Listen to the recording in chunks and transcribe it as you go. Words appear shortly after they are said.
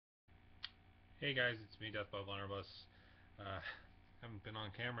Hey guys, it's me, Deathbug Blunderbuss. Haven't been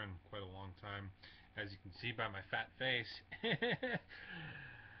on camera in quite a long time, as you can see by my fat face.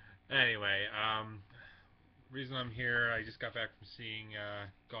 Anyway, reason I'm here, I just got back from seeing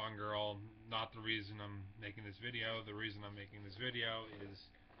Gone Girl. Not the reason I'm making this video. The reason I'm making this video is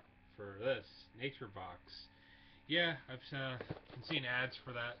for this Nature Box. Yeah, I've been seeing ads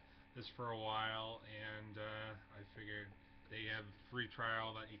for this for a while, and I figured they have a free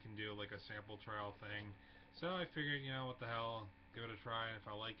trial that you can do, like a sample trial thing. So I figured, what the hell, give it a try, and if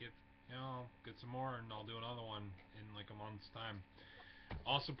I like it, I'll get some more, and I'll do another one in like a month's time.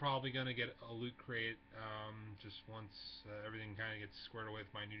 Also, probably gonna get a loot crate just once everything kind of gets squared away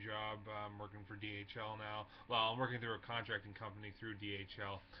with my new job. I'm working for DHL now. Well, I'm working through a contracting company through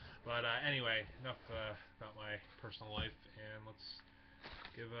DHL. But anyway, enough about my personal life, and let's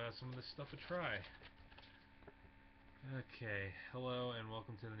give some of this stuff a try. Okay, hello and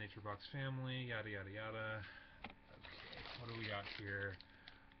welcome to the Nature Box family. Yada yada yada. Okay, what do we got here?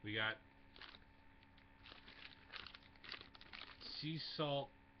 We got sea salt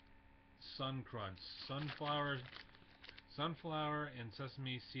sun crunch, sunflower and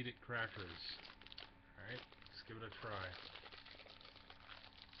sesame seeded crackers. Alright, let's give it a try.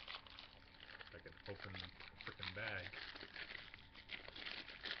 If I can open the frickin' bag.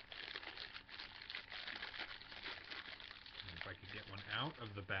 And if I could get one out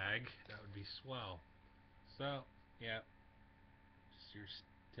of the bag, that would be swell. So, yeah, just your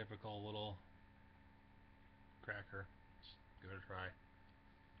typical little cracker. Just give it a try.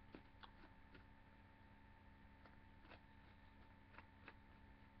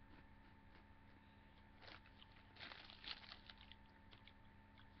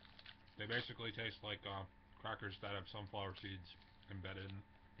 They basically taste like crackers that have sunflower seeds embedded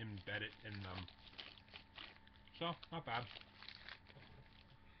in them. So, not bad.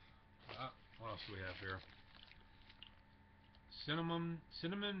 What else do we have here?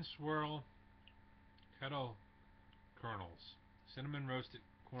 Cinnamon swirl kettle kernels. Cinnamon roasted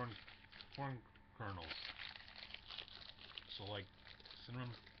corn kernels. So like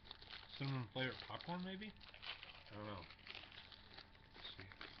cinnamon flavored popcorn maybe? I don't know. Let's see.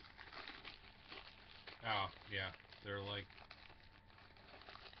 Oh, yeah. They're like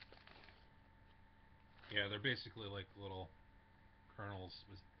they're basically like little kernels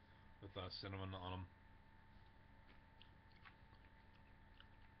with cinnamon on them.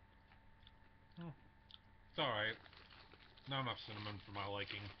 Oh, it's alright. Not enough cinnamon for my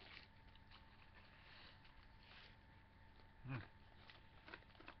liking. Mm.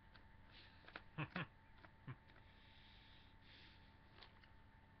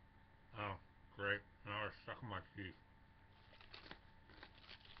 Oh, great. Now it's stuck in my teeth.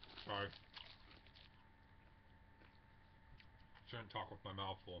 Sorry. Shouldn't talk with my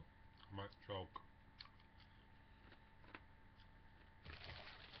mouth full. I might choke.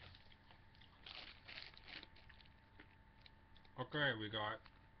 Okay, we got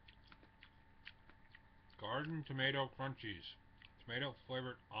garden tomato crunchies. Tomato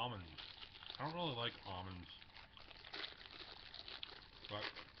flavored almonds. I don't really like almonds, but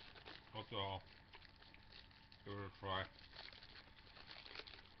that's all. Give it a try.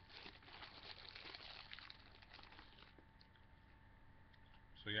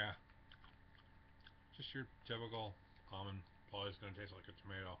 So yeah, just your typical almond. Probably is going to taste like a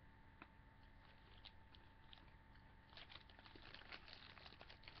tomato.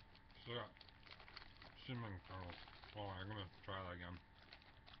 So yeah, cinnamon kernels. Oh, I'm going to try that again.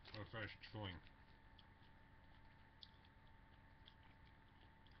 I'm going to finish chewing.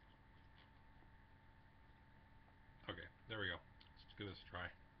 Okay, there we go. Let's give this a try.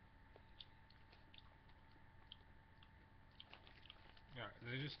 Yeah,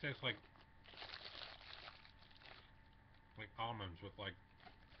 they just taste like almonds with like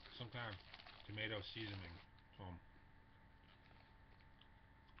some kind of tomato seasoning. So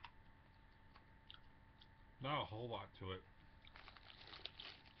not a whole lot to it.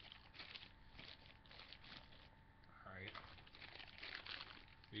 Alright.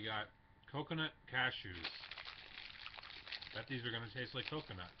 We got coconut cashews. Bet these are gonna taste like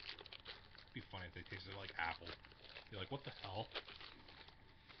coconut. It'd be funny if they tasted like apple. Be like, what the hell?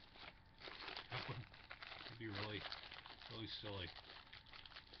 That would be really, really silly.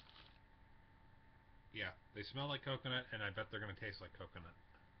 Yeah, they smell like coconut, and I bet they're gonna taste like coconut.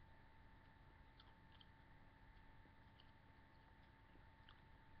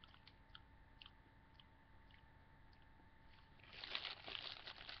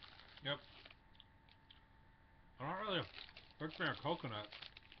 Yep. I'm not really a big fan of coconut,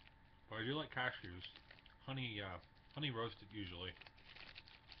 but I do like cashews. Honey roasted usually.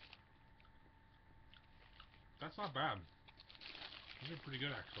 That's not bad. These are pretty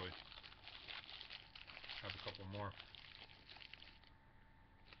good, actually. Have a couple more.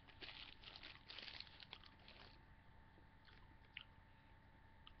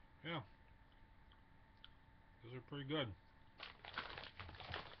 Yeah. Those are pretty good.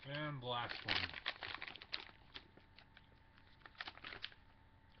 And the last one.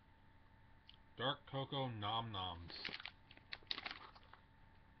 Dark Cocoa Nom Noms.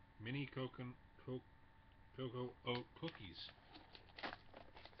 Mini cocoa oat cookies.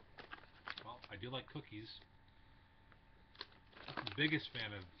 Well, I do like cookies. I'm the biggest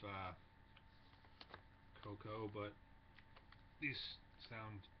fan of cocoa, but these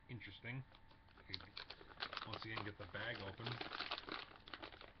sound interesting. Once again, get the bag open.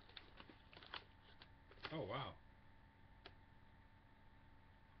 Oh, wow.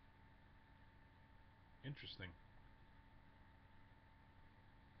 Interesting.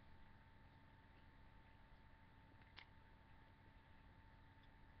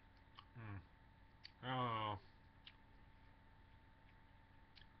 I don't know.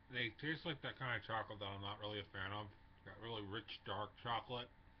 They taste like that kind of chocolate that I'm not really a fan of. Got really rich, dark chocolate.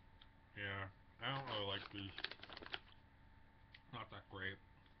 Yeah, I don't really like these. Not that great.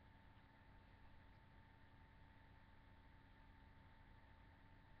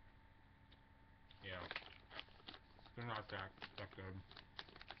 Yeah, they're not that good.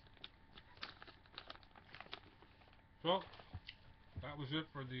 So, that was it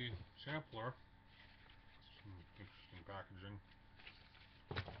for the sampler. Some interesting packaging.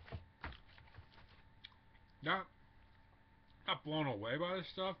 Not blown away by this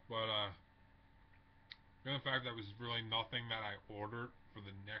stuff, but given the fact that was really nothing that I ordered for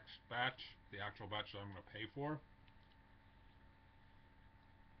the next batch, the actual batch that I'm going to pay for.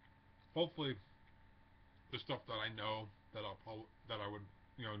 Hopefully, the stuff that I know that that I would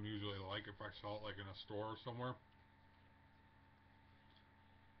usually like if I saw it like in a store or somewhere.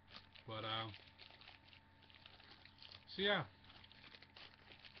 But so yeah,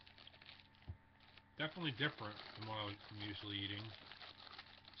 definitely different than what I'm usually eating,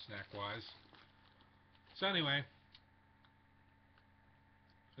 snack-wise. So anyway,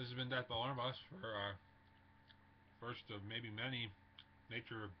 this has been Death Alarm Bus for first of maybe many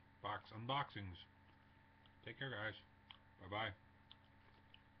Nature Box unboxings. Take care, guys. Bye-bye.